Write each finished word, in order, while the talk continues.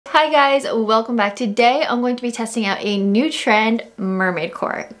Hi guys, welcome back. Today I'm going to be testing out a new trend,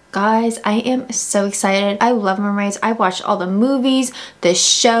 Mermaidcore. Guys, I am so excited. I love mermaids. I watched all the movies, the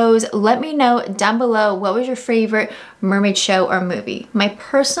shows. Let me know down below what was your favorite mermaid show or movie. My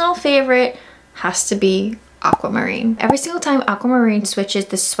personal favorite has to be Aquamarine. Every single time Aquamarine switches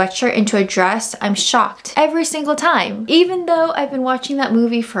the sweatshirt into a dress, I'm shocked. Every single time. Even though I've been watching that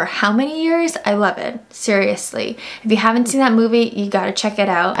movie for how many years, I love it. Seriously. If you haven't seen that movie, you gotta check it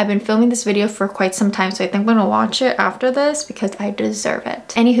out. I've been filming this video for quite some time, so I think I'm gonna watch it after this because I deserve it.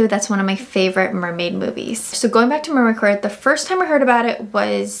 Anywho, that's one of my favorite mermaid movies. So going back to Mermaidcore, the first time I heard about it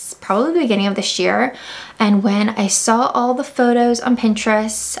was probably the beginning of this year. And when I saw all the photos on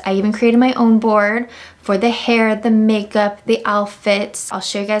Pinterest, I even created my own board for the hair, the makeup, the outfits. I'll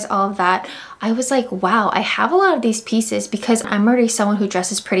show you guys all of that. I was like, wow, I have a lot of these pieces because I'm already someone who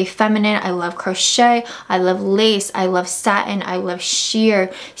dresses pretty feminine. I love crochet, I love lace, I love satin, I love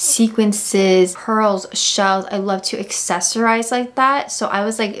sheer, sequences, pearls, shells. I love to accessorize like that. So I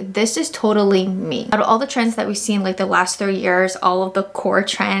was like, this is totally me. Out of all the trends that we've seen like the last 3 years, all of the core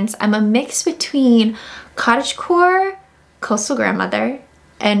trends, I'm a mix between cottagecore, coastal grandmother,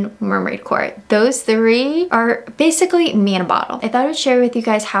 and Mermaidcore. Those three are basically me in a bottle. I thought I would share with you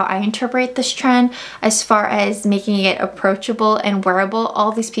guys how I interpret this trend as far as making it approachable and wearable.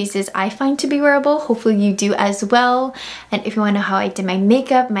 All these pieces I find to be wearable. Hopefully you do as well. And if you want to know how I did my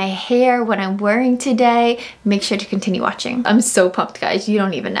makeup, my hair, what I'm wearing today, make sure to continue watching. I'm so pumped, guys. You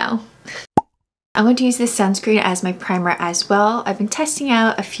don't even know. I'm going to use this sunscreen as my primer as well. I've been testing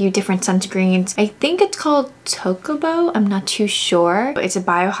out a few different sunscreens. I think it's called Tokobo. I'm not too sure. But it's a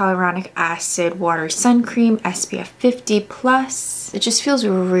biohyaluronic acid water sun cream, SPF 50+. It just feels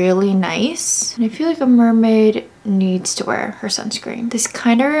really nice. And I feel like a mermaid needs to wear her sunscreen. This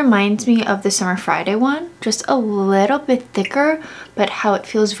kind of reminds me of the Summer Friday one. Just a little bit thicker, but how it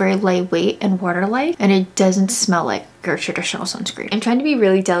feels very lightweight and water-like. And it doesn't smell like your traditional sunscreen. I'm trying to be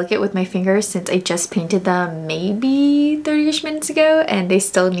really delicate with my fingers since I just painted them maybe 30-ish minutes ago and they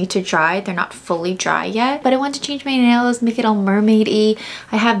still need to dry. They're not fully dry yet, but I want to change my nails, make it all mermaid-y.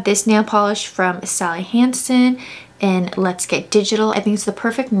 I have this nail polish from Hansen in Let's Get Digital. I think it's the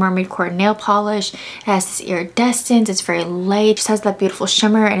perfect Mermaidcore nail polish. It has this iridescence, it's very light, it just has that beautiful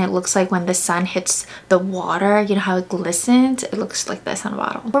shimmer, and it looks like when the sun hits the water, you know how it glistens? It looks like this on a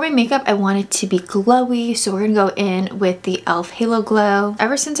bottle. For my makeup, I want it to be glowy, so we're gonna go in with the e.l.f. Halo Glow.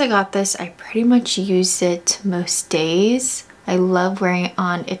 Ever since I got this, I pretty much use it most days. I love wearing it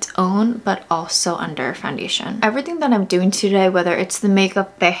on its own, but also under foundation. Everything that I'm doing today, whether it's the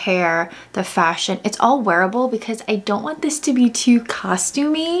makeup, the hair, the fashion, it's all wearable because I don't want this to be too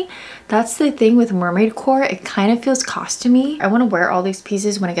costumey. That's the thing with Mermaidcore, it kind of feels costumey. I want to wear all these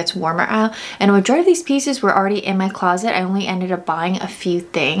pieces when it gets warmer out, and a majority of these pieces were already in my closet. I only ended up buying a few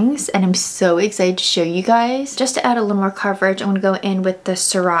things, and I'm so excited to show you guys. Just to add a little more coverage, I'm going to go in with the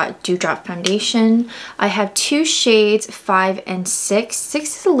Surratt Dewdrop Foundation. I have two shades, 5 and 6.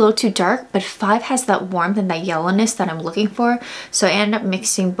 6 is a little too dark, but 5 has that warmth and that yellowness that I'm looking for. So I ended up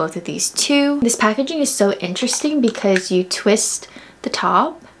mixing both of these two. This packaging is so interesting because you twist the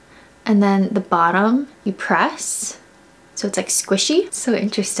top and then the bottom you press. So it's like squishy. So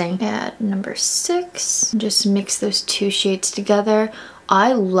interesting. Add number 6. Just mix those two shades together.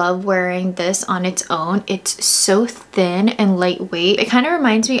 I love wearing this on its own. It's so thin and lightweight. It kind of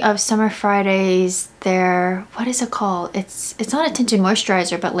reminds me of Summer Fridays. What is it called? It's not a tinted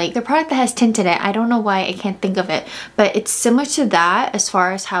moisturizer, but like the product that has tint in it. I don't know why I can't think of it, but it's similar to that as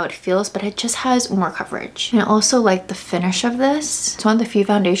far as how it feels, but it just has more coverage. And I also like the finish of this. It's one of the few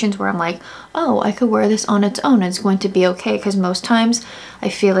foundations where I'm like, oh, I could wear this on its own. It's going to be okay, because most times I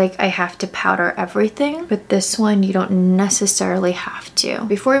feel like I have to powder everything, but this one you don't necessarily have to.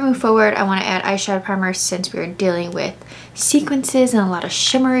 Before we move forward, I want to add eyeshadow primer since we are dealing with sequences and a lot of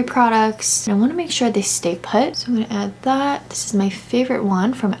shimmery products. And I want to make sure they stay put. So I'm going to add that. This is my favorite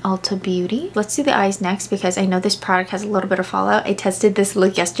one from Ulta Beauty. Let's do the eyes next because I know this product has a little bit of fallout. I tested this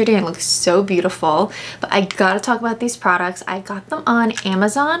look yesterday and it looks so beautiful. But I gotta talk about these products. I got them on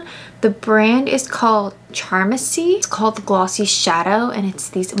Amazon. The brand is called Charmacy. It's called the Glossy Shadow and it's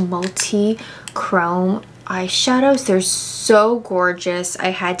these multi-chrome eyeshadows. They're so gorgeous. I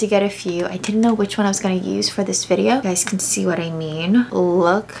had to get a few. I didn't know which one I was going to use for this video. You guys can see what I mean.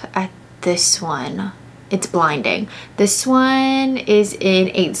 Look at this one. It's blinding. This one is in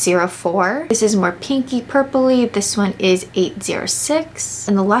 804. This is more pinky purpley. This one is 806.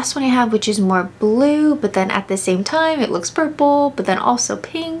 And the last one I have, which is more blue, but then at the same time, it looks purple, but then also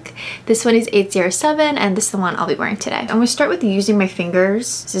pink. This one is 807, and this is the one I'll be wearing today. I'm gonna start with using my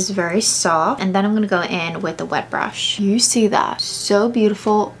fingers. This is very soft. And then I'm gonna go in with the wet brush. You see that? So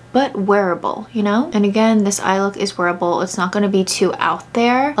beautiful. but wearable, you know? And again, this eye look is wearable. It's not going to be too out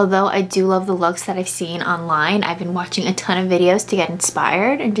there. Although I do love the looks that I've seen online. I've been watching a ton of videos to get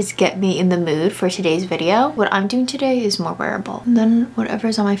inspired and just get me in the mood for today's video. What I'm doing today is more wearable. And then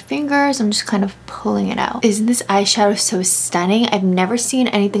whatever's on my fingers, I'm just kind of pulling it out. Isn't this eyeshadow so stunning? I've never seen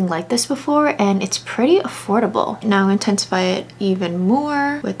anything like this before, and it's pretty affordable. Now I'm going to intensify it even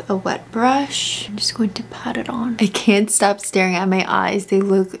more with a wet brush. I'm just going to pat it on. I can't stop staring at my eyes. They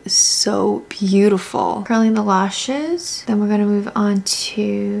look so beautiful. Curling the lashes. Then we're going to move on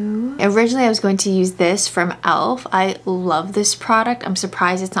to... Originally I was going to use this from e.l.f. I love this product. I'm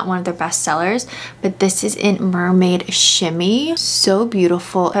surprised it's not one of their best sellers, but this is in Mermaid Shimmy. So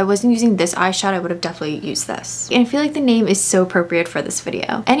beautiful. If I wasn't using this eyeshadow, I would have definitely used this. And I feel like the name is so appropriate for this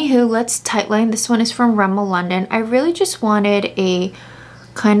video. Anywho, let's tightline. This one is from Rimmel London. I really just wanted a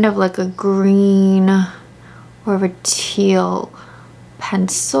kind of like a green or a teal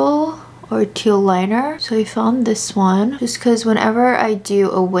pencil or teal liner. So I found this one just because whenever I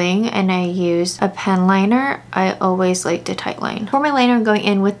do a wing and I use a pen liner, I always like to tightline. For my liner, I'm going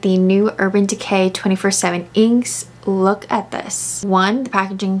in with the new Urban Decay 24/7 inks. Look at this. One, the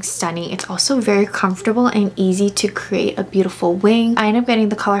packaging stunning. It's also very comfortable and easy to create a beautiful wing. I ended up getting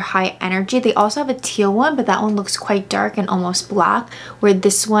the color High Energy. They also have a teal one, but that one looks quite dark and almost black, where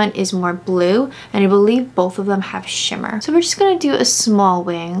this one is more blue, and I believe both of them have shimmer. So we're just gonna do a small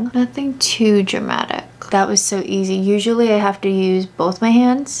wing, nothing too dramatic. That was so easy. Usually I have to use both my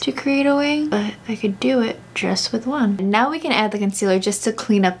hands to create a wing, but I could do it just with one. And now we can add the concealer just to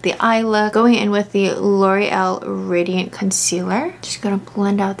clean up the eye look. Going in with the L'Oreal Radiant Concealer. Just gonna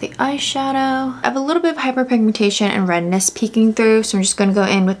blend out the eyeshadow. I have a little bit of hyperpigmentation and redness peeking through, so I'm just gonna go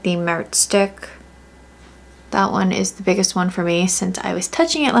in with the Merit Stick. That one is the biggest one for me since I was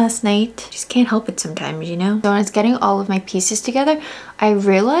touching it last night. Just can't help it sometimes, you know? So when I was getting all of my pieces together, I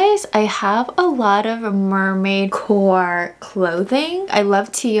realized I have a lot of Mermaidcore clothing. I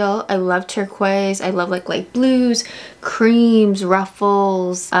love teal, I love turquoise, I love like light blues, creams,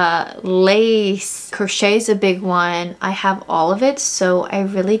 ruffles, lace, crochet is a big one. I have all of it, so I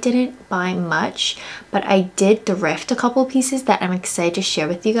really didn't buy much, but I did thrift a couple pieces that I'm excited to share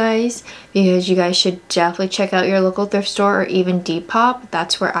with you guys, because you guys should definitely check out your local thrift store or even Depop.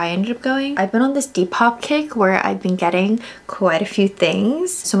 That's where I ended up going. I've been on this Depop kick where I've been getting quite a few things.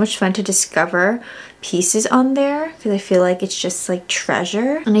 So much fun to discover pieces on there because I feel like it's just like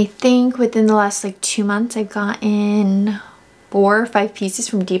treasure. And I think within the last like 2 months I've gotten 4 or 5 pieces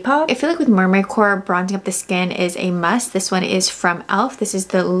from Depop. I feel like with Mermaidcore, bronzing up the skin is a must. This one is from e.l.f. This is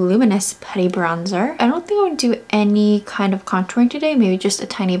the Luminous Putty Bronzer. I don't think I would do any kind of contouring today, maybe just a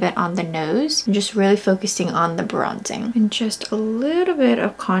tiny bit on the nose. I'm just really focusing on the bronzing and just a little bit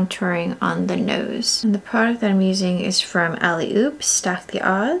of contouring on the nose. And the product that I'm using is from Alleyoop, Stack the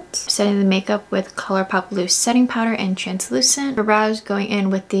Odds. Setting the makeup with Colourpop Loose Setting Powder and Translucent. For brows, going in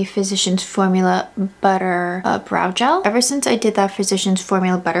with the Physicians Formula Butter Brow Gel. Ever since I did that Physicians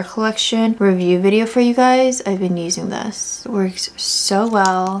Formula Butter Collection review video for you guys, I've been using this. It works so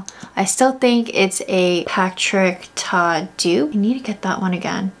well. I still think it's a Patrick Ta dupe. I need to get that one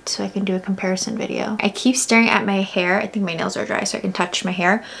again so I can do a comparison video. I keep staring at my hair. I think my nails are dry so I can touch my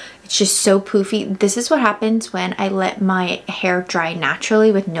hair. It's just so poofy. This is what happens when I let my hair dry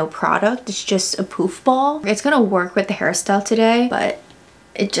naturally with no product. It's just a poof ball. It's gonna work with the hairstyle today, but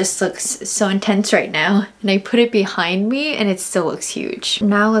it just looks so intense right now, and I put it behind me and it still looks huge.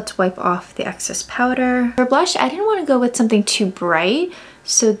 Now let's wipe off the excess powder. For blush, I didn't want to go with something too bright,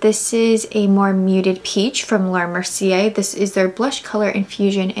 so this is a more muted peach from Mercier. This is their blush color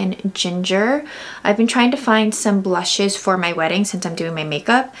Infusion in Ginger. I've been trying to find some blushes for my wedding since I'm doing my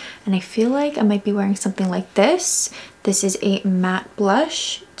makeup, and I feel like I might be wearing something like this. This is a matte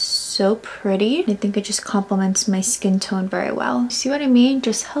blush. It's so pretty. I think it just complements my skin tone very well. See what I mean?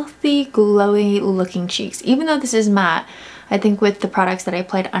 Just healthy, glowy looking cheeks. Even though this is matte, I think with the products that I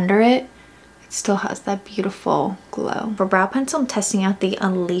applied under it, it still has that beautiful glow. For brow pencil, I'm testing out the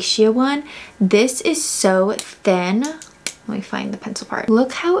Alicia one. This is so thin. Let me find the pencil part.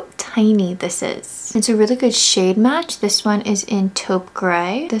 Look how tiny this is. It's a really good shade match. This one is in taupe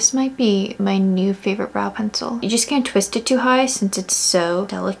gray. This might be my new favorite brow pencil. You just can't twist it too high since it's so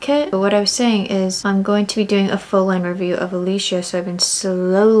delicate. But what I was saying is I'm going to be doing a full line review of Alicia, so I've been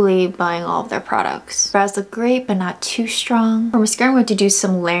slowly buying all of their products. Brows look great, but not too strong. For mascara, I'm going to do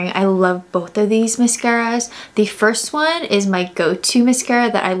some layering. I love both of these mascaras. The first one is my go-to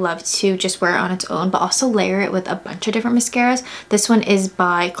mascara that I love to just wear on its own, but also layer it with a bunch of different mascaras. This one is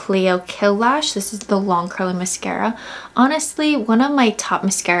by Cleo Kill Lash. This is the long curling mascara. Honestly, one of my top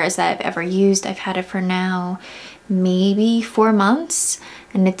mascaras that I've ever used. I've had it for now maybe 4 months,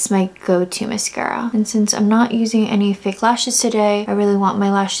 and it's my go-to mascara. And since I'm not using any fake lashes today, I really want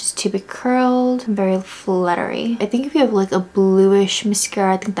my lashes to be curled and very fluttery. I think if you have like a bluish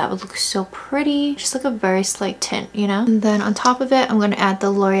mascara, I think that would look so pretty. Just like a very slight tint, you know? And then on top of it, I'm going to add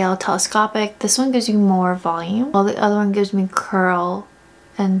the L'Oreal Telescopic. This one gives you more volume, while the other one gives me curl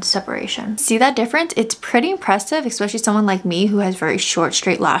and separation. See that difference? It's pretty impressive, especially someone like me who has very short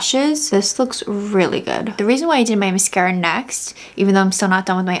straight lashes. This looks really good. The reason why I did my mascara next, even though I'm still not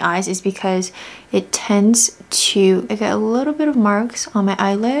done with my eyes, is because it tends to, I get a little bit of marks on my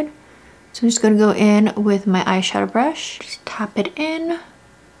eyelid. So I'm just gonna go in with my eyeshadow brush, just tap it in,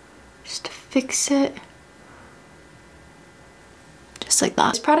 just to fix it. Just like that.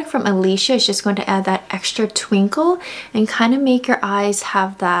 This product from Alicia is just going to add that extra twinkle and kind of make your eyes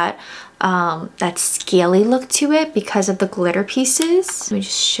have that that scaly look to it because of the glitter pieces. Let me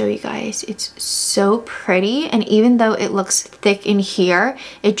just show you guys. It's so pretty, and even though it looks thick in here,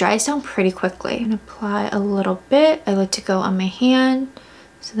 it dries down pretty quickly. I'm gonna apply a little bit. I like to go on my hand,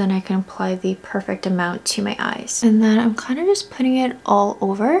 so then I can apply the perfect amount to my eyes. And then I'm kind of just putting it all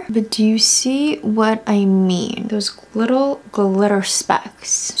over. But do you see what I mean? Those little glitter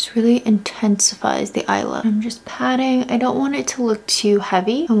specks. This really intensifies the eye look. I'm just patting. I don't want it to look too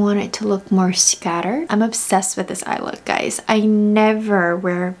heavy. I want it to look more scattered. I'm obsessed with this eye look, guys. I never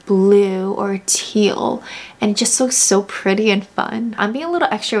wear blue or teal, and it just looks so pretty and fun. I'm being a little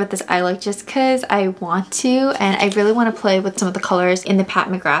extra with this eye look just because I want to, and I really want to play with some of the colors in the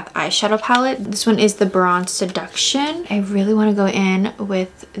McGrath eyeshadow palette. This one is the Bronze Seduction. I really want to go in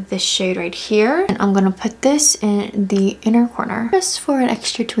with this shade right here, and I'm going to put this in the inner corner just for an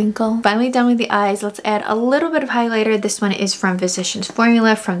extra twinkle. Finally done with the eyes. Let's add a little bit of highlighter. This one is from Physicians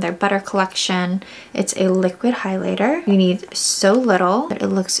Formula from their Butter collection. It's a liquid highlighter. You need so little, but it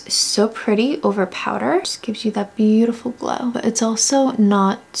looks so pretty over powder. Just gives you that beautiful glow, but it's also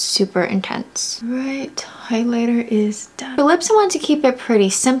not super intense. Right, highlighter is done. For lips, I want to keep it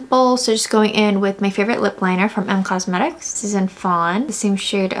pretty simple, so just going in with my favorite lip liner from M Cosmetics. This is in Fawn, the same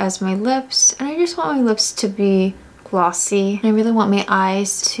shade as my lips, and I just want my lips to be glossy, and I really want my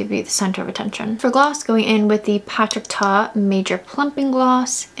eyes to be the center of attention. For gloss, going in with the Patrick Ta Major Plumping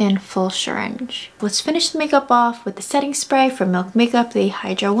Gloss in Full Syringe. Let's finish the makeup off with the setting spray from Milk Makeup, the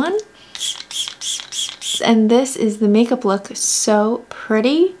Hydra one. And this is the makeup look, so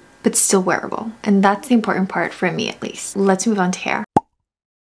pretty but still wearable, and that's the important part for me at least. Let's move on to hair.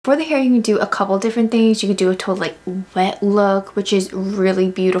 For the hair, you can do a couple different things. You could do a total like wet look, which is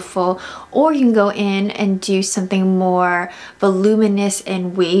really beautiful, or you can go in and do something more voluminous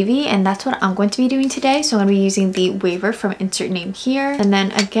and wavy, and that's what I'm going to be doing today. So I'm going to be using the waver from insert name here, and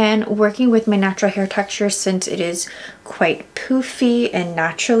then again working with my natural hair texture since it is quite poofy and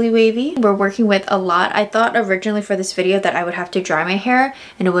naturally wavy. We're working with a lot. I thought originally for this video that I would have to dry my hair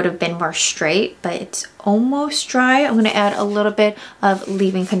and it would have been more straight, but it's almost dry. I'm going to add a little bit of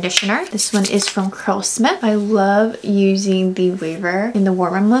leave-in conditioner. This one is from Curlsmith. I love using the waver in the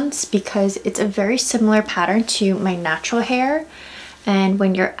warmer months because it's a very similar pattern to my natural hair. And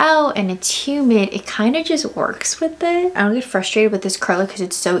when you're out and it's humid, it kind of just works with it. I don't get frustrated with this curler because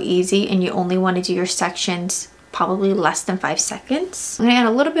it's so easy and you only want to do your sections probably less than 5 seconds. I'm gonna add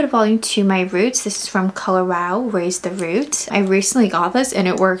a little bit of volume to my roots. This is from Colourpop, Raise the Root. I recently got this and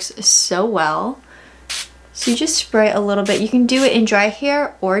it works so well. So you just spray a little bit. You can do it in dry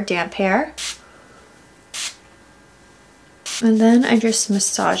hair or damp hair. And then I just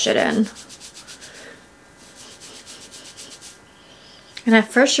massage it in. And at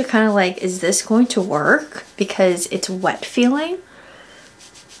first you're kind of like, is this going to work? Because it's wet feeling.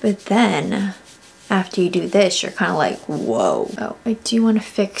 But then after you do this, you're kind of like, whoa. Oh, I do want to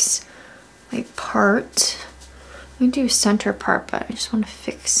fix my part. I'm going to do a center part, but I just want to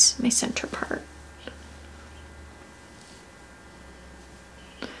fix my center part.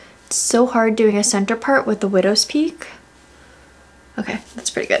 It's so hard doing a center part with the widow's peak. Okay, that's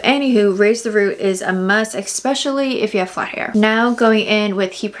pretty good. Anywho, Raise the Root is a must, especially if you have flat hair. Now going in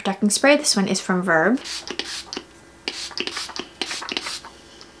with heat protecting spray. This one is from Verb.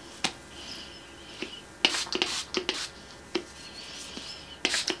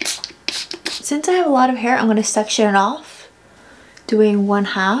 Since I have a lot of hair, I'm going to section it off, doing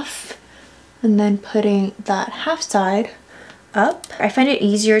 1/2 and then putting that half side up. I find it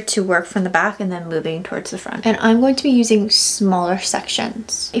easier to work from the back and then moving towards the front. And I'm going to be using smaller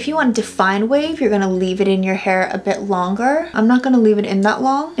sections. If you want a defined wave, you're going to leave it in your hair a bit longer. I'm not going to leave it in that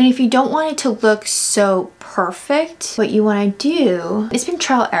long. And if you don't want it to look so perfect, what you want to do, it's been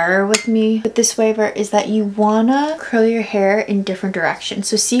trial error with me with this waver, is that you want to curl your hair in different directions.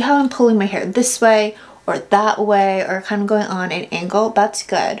 So see how I'm pulling my hair this way or that way or kind of going on an angle, that's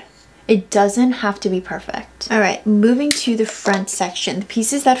good. It doesn't have to be perfect. All right, moving to the front section. The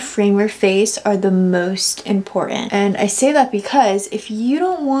pieces that frame your face are the most important. And I say that because if you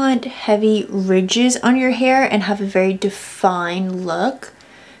don't want heavy ridges on your hair and have a very defined look,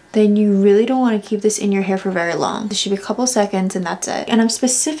 then you really don't want to keep this in your hair for very long. It should be a couple seconds and that's it. And I'm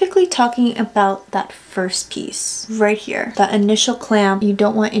specifically talking about that first piece right here. That initial clamp, you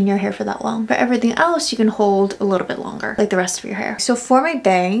don't want in your hair for that long. For everything else, you can hold a little bit longer, like the rest of your hair. So for my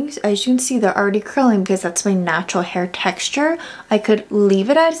bangs, as you can see, they're already curling because that's my natural hair texture. I could leave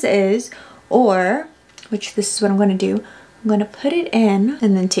it as is, or, which this is what I'm going to do, I'm gonna put it in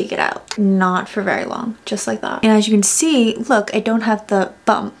and then take it out. Not for very long, just like that. And as you can see, look, I don't have the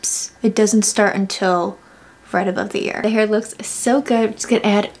bumps. It doesn't start until right above the ear. The hair looks so good. I'm just gonna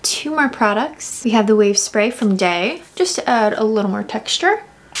add 2 more products. We have the wave spray from Decay, just to add a little more texture,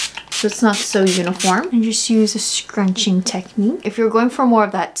 so it's not so uniform. And just use a scrunching technique. If you're going for more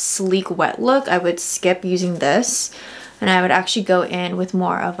of that sleek wet look, I would skip using this. And I would actually go in with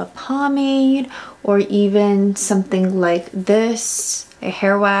more of a pomade or even something like this, a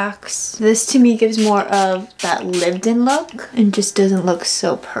hair wax. This to me gives more of that lived-in look and just doesn't look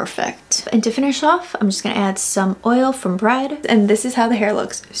so perfect. And to finish off, I'm just gonna add some oil from Bread. And this is how the hair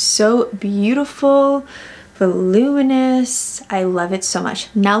looks. So beautiful, voluminous. I love it so much.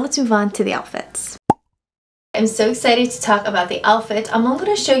 Now let's move on to the outfits. I'm so excited to talk about the outfit. I'm only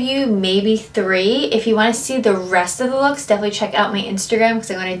going to show you maybe 3. If you want to see the rest of the looks, definitely check out my Instagram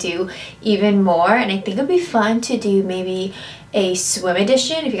because I'm going to do even more. And I think it'd be fun to do maybe a swim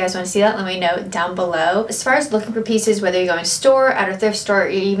edition. If you guys want to see that, let me know down below. As far as looking for pieces, whether you're going to store, at a thrift store, or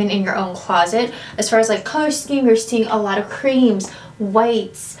even in your own closet, as far as like color scheme, you're seeing a lot of creams,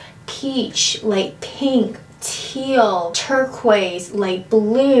 whites, peach, light pink, teal, turquoise, light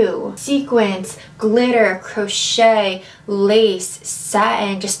blue, sequins, glitter, crochet, lace,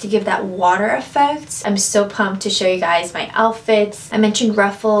 satin, just to give that water effect. I'm so pumped to show you guys my outfits. I mentioned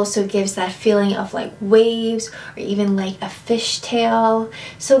ruffles, so it gives that feeling of like waves or even like a fishtail.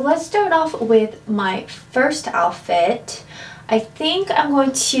 So let's start off with my first outfit. I think I'm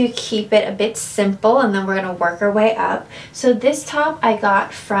going to keep it a bit simple and then we're going to work our way up. So this top I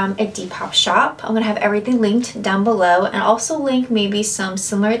got from a Depop shop. I'm going to have everything linked down below and also link maybe some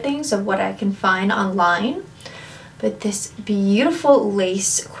similar things of what I can find online. But this beautiful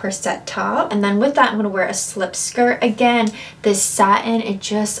lace corset top. And then with that, I'm going to wear a slip skirt. Again, this satin, it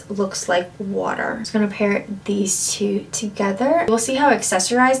just looks like water. I'm just going to pair these 2 together. We'll see how I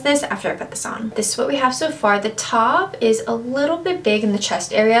accessorize this after I put this on. This is what we have so far. The top is a little bit big in the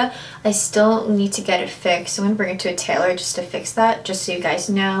chest area. I still need to get it fixed. So I'm going to bring it to a tailor just to fix that, just so you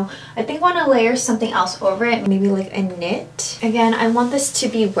guys know. I think I want to layer something else over it, maybe like a knit. Again, I want this to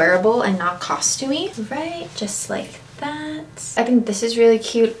be wearable and not costumey, right? Just like that. I think this is really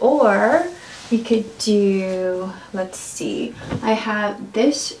cute. Or we could do, let's see, I have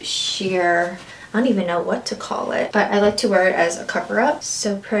this sheer, I don't even know what to call it, but I like to wear it as a cover-up.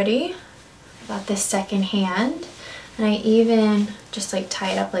 So pretty. Got this second hand. And I even just like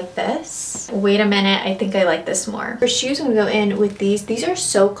tie it up like this. Wait a minute, I think I like this more. For shoes, I'm gonna go in with these. These are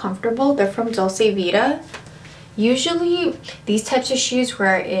so comfortable. They're from Dolce Vita. Usually these types of shoes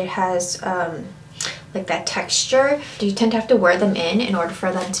where it has like that texture, you tend to have to wear them in order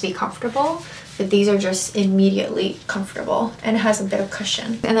for them to be comfortable. But these are just immediately comfortable and it has a bit of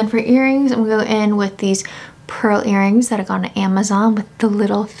cushion. And then for earrings, I'm gonna go in with these pearl earrings that I got on Amazon with the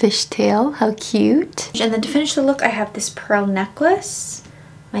little fishtail. How cute. And then to finish the look, I have this pearl necklace.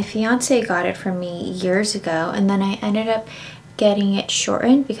 My fiance got it for me years ago and then I ended up getting it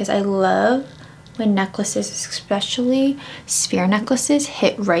shortened because I love when necklaces, especially sphere necklaces,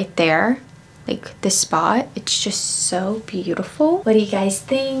 hit right there, like this spot. It's just so beautiful. What do you guys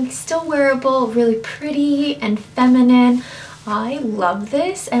think? Still wearable, really pretty and feminine. I love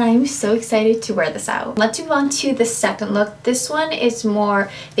this and I'm so excited to wear this out. Let's move on to the second look. This one is more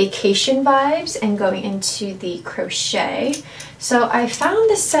vacation vibes and going into the crochet. So I found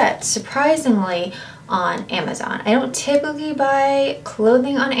this set surprisingly on Amazon. I don't typically buy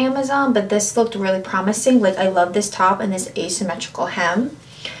clothing on Amazon, but this looked really promising. Like I love this top and this asymmetrical hem.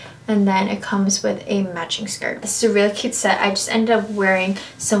 And then it comes with a matching skirt. This is a really cute set. I just ended up wearing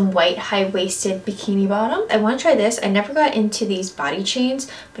some white high-waisted bikini bottom. I want to try this. I never got into these body chains,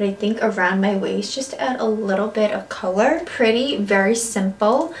 but I think around my waist just to add a little bit of color. Pretty, very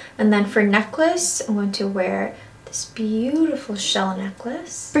simple. And then for necklace, I'm going to wear this beautiful shell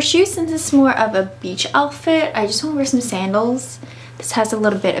necklace. For shoes, since it's more of a beach outfit, I just want to wear some sandals. This has a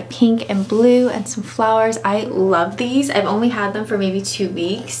little bit of pink and blue and some flowers. I love these. I've only had them for maybe 2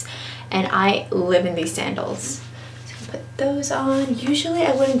 weeks and I live in these sandals. So put those on. Usually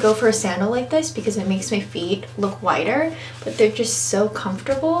I wouldn't go for a sandal like this because it makes my feet look wider, but they're just so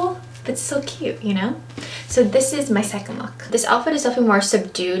comfortable. But so cute, you know? So this is my second look. This outfit is definitely more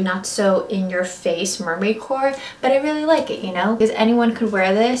subdued, not so in your face mermaidcore, but I really like it, you know? Because anyone could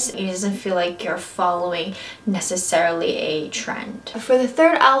wear this. It doesn't feel like you're following necessarily a trend. For the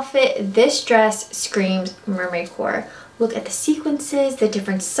third outfit, this dress screams mermaidcore. Look at the sequences, the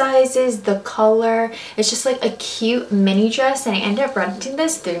different sizes, the color. It's just like a cute mini dress, and I ended up renting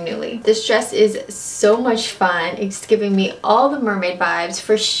this through Nuuly. This dress is so much fun. It's giving me all the mermaid vibes.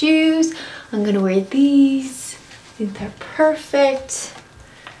 For shoes, I'm gonna wear these. I think they're perfect.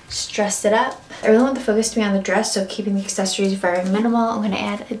 Just dress it up. I really want the focus to be on the dress, so keeping the accessories very minimal. I'm gonna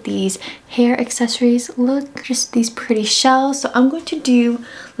add these hair accessories. Look, just these pretty shells. So I'm going to do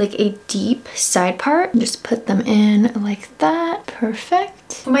like a deep side part. Just put them in like that.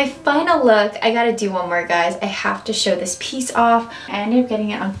 Perfect. For my final look, I gotta do one more, guys. I have to show this piece off. I ended up getting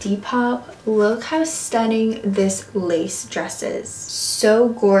it on Depop. Look how stunning this lace dress is. So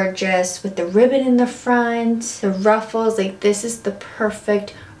gorgeous with the ribbon in the front, the ruffles. Like, this is the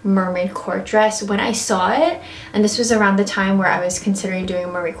perfect mermaidcore dress. When I saw it, and this was around the time where I was considering doing a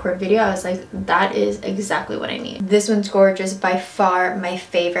mermaidcore video, I was like, that is exactly what I need. This one's gorgeous, by far my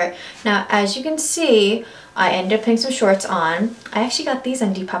favorite. Now, as you can see, I ended up putting some shorts on. I actually got these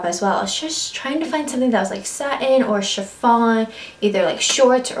on Depop as well. I was just trying to find something that was like satin or chiffon, either like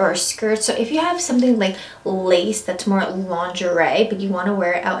shorts or a skirt. So if you have something like lace that's more lingerie, but you want to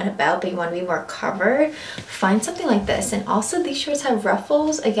wear it out and about, but you want to be more covered, find something like this. And also these shorts have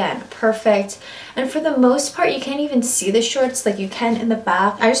ruffles. Again, perfect. And for the most part, you can't even see the shorts like you can in the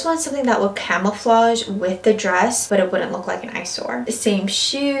back. I just want something that will camouflage with the dress, but it wouldn't look like an eyesore. The same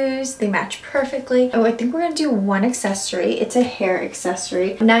shoes, they match perfectly. Oh, I think we're gonna do one accessory. It's a hair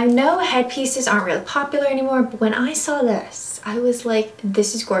accessory. Now, I know headpieces aren't really popular anymore, but when I saw this, I was like,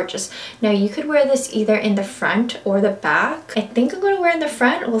 this is gorgeous. Now, you could wear this either in the front or the back. I think I'm gonna wear it in the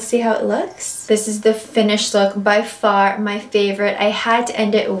front. We'll see how it looks. This is the finished look, by far my favorite. I had to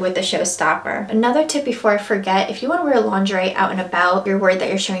end it with a showstopper. Another tip before I forget, if you want to wear lingerie out and about, you're worried that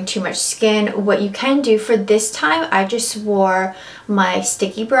you're showing too much skin, what you can do for this time, I just wore my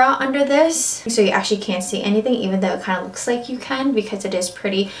sticky bra under this, so you actually can't see anything, even though it kind of looks like you can because it is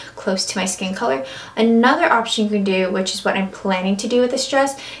pretty close to my skin color. Another option you can do, which is what I'm planning to do with this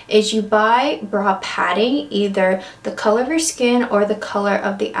dress, is you buy bra padding, either the color of your skin or the color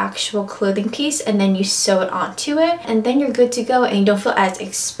of the actual clothing piece, and then you sew it onto it, and then you're good to go and you don't feel as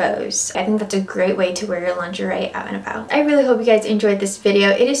exposed. I think that's a great way to wear your lingerie out and about. I really hope you guys enjoyed this video.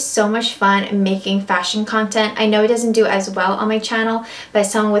 It is so much fun making fashion content. I know it doesn't do as well on my channel, but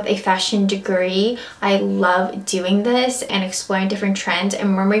as someone with a fashion degree, I love doing this and exploring different trends, and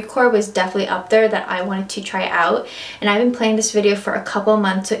mermaidcore was definitely up there that I wanted to try out. And I've been planning this video for a couple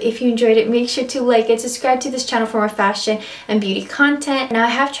months, so if you enjoyed it, make sure to like it, subscribe to this channel for more fashion and beauty content. Now, I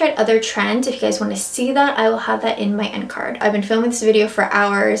have tried other trends. If you guys want to see that, I will have that in my end card. I've been filming this video for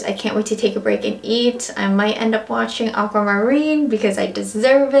hours. I can't wait to take a break and eat. I might end up watching Aquamarine because I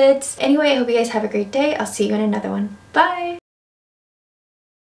deserve it. Anyway, I hope you guys have a great day. I'll see you in another one. Bye!